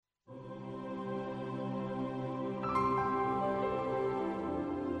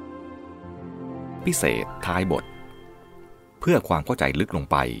พิเศษท้ายบทเพื่อความเข้าใจลึกลง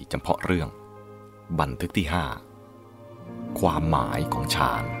ไปเฉพาะเรื่องบันทึกที่ 5 ความหมายของฌ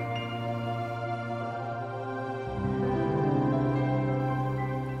าน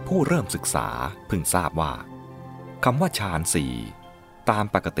ผู้เริ่มศึกษาพึงทราบว่าคำว่าฌานสี่ตาม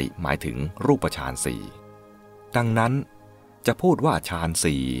ปกติหมายถึงรูปฌานสี่ดังนั้นจะพูดว่าฌาน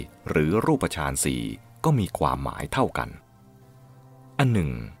สี่หรือรูปฌานสี่ก็มีความหมายเท่ากันอันหนึ่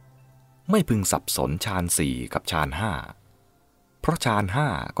งไม่พึงสับสนฌานสี่กับฌานห้าเพราะฌานห้า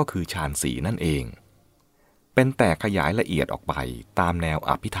ก็คือฌานสี่นั่นเองเป็นแต่ขยายละเอียดออกไปตามแนว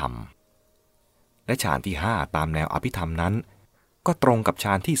อภิธรรมและฌานที่ห้าตามแนวอภิธรรมนั้นก็ตรงกับฌ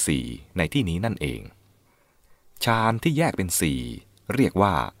านที่สี่ในที่นี้นั่นเองฌานที่แยกเป็นสี่เรียกว่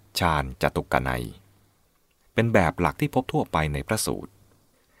าฌานจตุกนัยเป็นแบบหลักที่พบทั่วไปในพระสูตร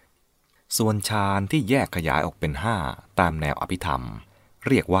ส่วนฌานที่แยกขยายออกเป็นห้าตามแนวอภิธรรม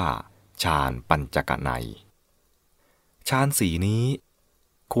เรียกว่าฌานปัญจกนัยฌานสี่นี้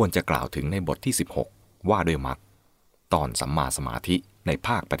ควรจะกล่าวถึงในบทที่16ว่าด้วยมรรคตอนสัมมาสมาธิในภ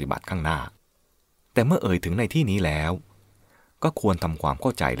าคปฏิบัติข้างหน้าแต่เมื่อเอ่ยถึงในที่นี้แล้วก็ควรทำความเข้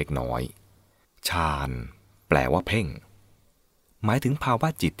าใจเล็กน้อยฌานแปลว่าเพ่งหมายถึงภาวะ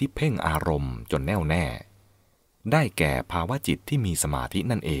จิตที่เพ่งอารมณ์จนแน่วแน่ได้แก่ภาวะจิตที่มีสมาธิ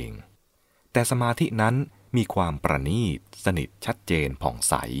นั่นเองแต่สมาธินั้นมีความประณีตสนิทชัดเจนผ่อง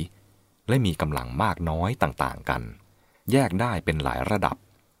ใสและมีกำลังมากน้อยต่างๆกันแยกได้เป็นหลายระดับ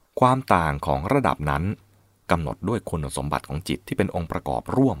ความต่างของระดับนั้นกำหนดด้วยคุณสมบัติของจิตที่เป็นองค์ประกอบ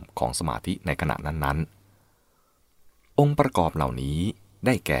ร่วมของสมาธิในขณะนั้นๆองค์ประกอบเหล่านี้ไ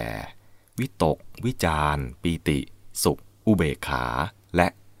ด้แก่วิตกวิจารปีติสุขอุเบกขาและ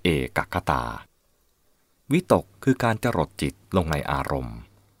เอกคตาวิตกคือการจรดจิตลงในอารมณ์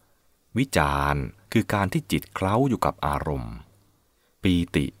วิจารคือการที่จิตเคล้าอยู่กับอารมณ์ปี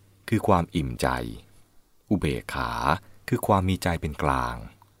ติคือความอิ่มใจอุเบกขาคือความมีใจเป็นกลาง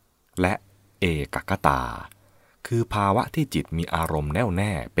และเอกคตาคือภาวะที่จิตมีอารมณ์แน่วแ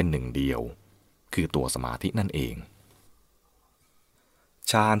น่เป็นหนึ่งเดียวคือตัวสมาธินั่นเอง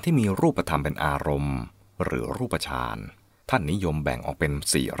ฌานที่มีรูปธรรมเป็นอารมณ์หรือรูปฌานท่านนิยมแบ่งออกเป็น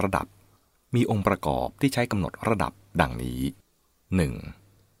4ระดับมีองค์ประกอบที่ใช้กำหนดระดับดังนี้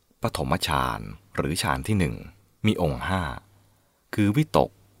 1. ปฐมฌานหรือฌานที่1มีองค์5คือวิต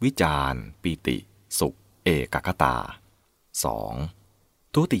กวิจารปีติสุขเอกคตา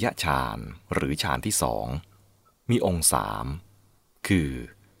 2. ทุติยฌานหรือฌานที่2มีองค์3คือ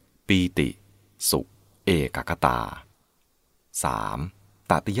ปีติสุขเอกคตา 3.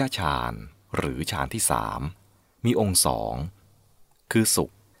 ตติยฌานหรือฌานที่3มีองค์2คือสุ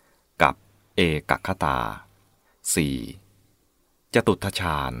ขกับเอกคตา 4. จตุตถฌ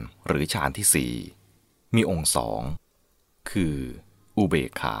านหรือฌานที่4มีองค์2คืออุเบ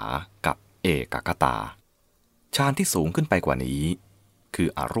กขากับเอกคตาฌานที่สูงขึ้นไปกว่านี้คือ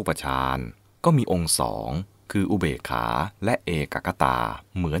อรูปฌานก็มีองค์2คืออุเบกขาและเอกคตา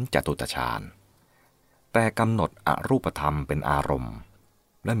เหมือนจตุตถฌานแต่กำหนดอรูปธรรมเป็นอารมณ์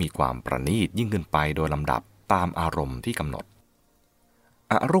และมีความประณีตยิ่งขึ้นไปโดยลำดับตามอารมณ์ที่กำหนด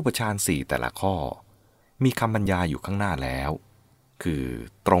อรูปฌาน4แต่ละข้อมีคำบรรยายอยู่ข้างหน้าแล้วคือ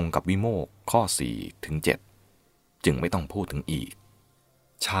ตรงกับวิโมกข์ข้อ4ถึง7จึงไม่ต้องพูดถึงอีก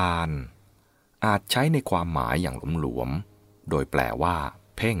ฌานอาจใช้ในความหมายอย่างหลวมๆโดยแปลว่า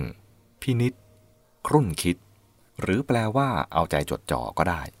เพ่งพินิจครุ่นคิดหรือแปลว่าเอาใจจดจ่อก็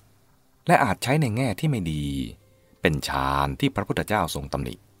ได้และอาจใช้ในแง่ที่ไม่ดีเป็นฌานที่พระพุทธเจ้าทรงตำห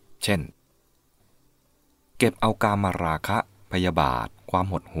นิเช่นเก็บเอากามราคะพยาบาทความ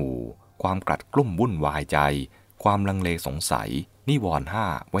หดหู่ความกลัดกลุ้มวุ่นวายใจความลังเลสงสัยนิวรณ์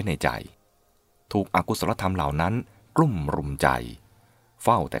5ไว้ในใจถูกอกุศลธรรมเหล่านั้นกลุ่มรุมใจเ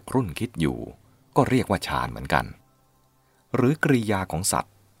ฝ้าแต่ครุ่นคิดอยู่ก็เรียกว่าฌานเหมือนกันหรือกริยาของสัต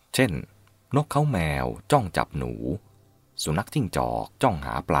ว์เช่นนกเขาแมวจ้องจับหนูสุนัขจิ้งจอกจ้องห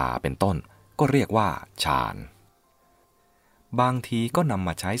าปลาเป็นต้นก็เรียกว่าฌานบางทีก็นำม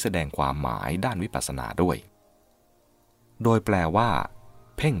าใช้แสดงความหมายด้านวิปัสสนาด้วยโดยแปลว่า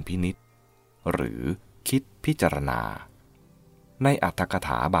เพ่งพินิจหรือคิดพิจารณาในอรรถกถ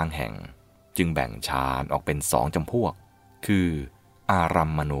าบางแห่งจึงแบ่งฌานออกเป็น2จำพวกคืออารั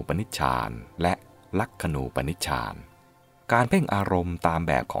มมณูปนิชฌานและลักขณูปนิชฌานการเพ่งอารมณ์ตามแ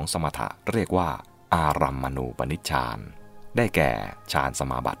บบของสมถะเรียกว่าอารัมมณูปนิชฌานได้แก่ฌานส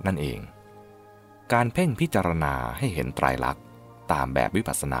มาบัตินั่นเองการเพ่งพิจารณาให้เห็นไตรลักษณ์ตามแบบวิ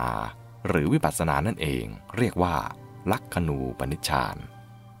ปัสสนาหรือวิปัสสนานั่นเองเรียกว่าลักขณูปนิชฌาน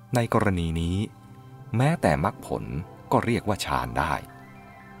ในกรณีนี้แม้แต่มรรคผลก็เรียกว่าฌานได้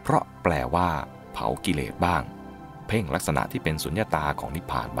เพราะแปลว่าเผากิเลสบ้างเพ่งลักษณะที่เป็นสุญญตาของนิพ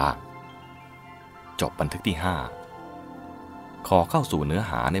พานบ้าง จบบันทึกที่ 5 ขอเข้าสู่เนื้อ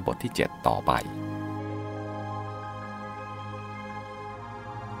หาในบทที่ 7 ต่อไป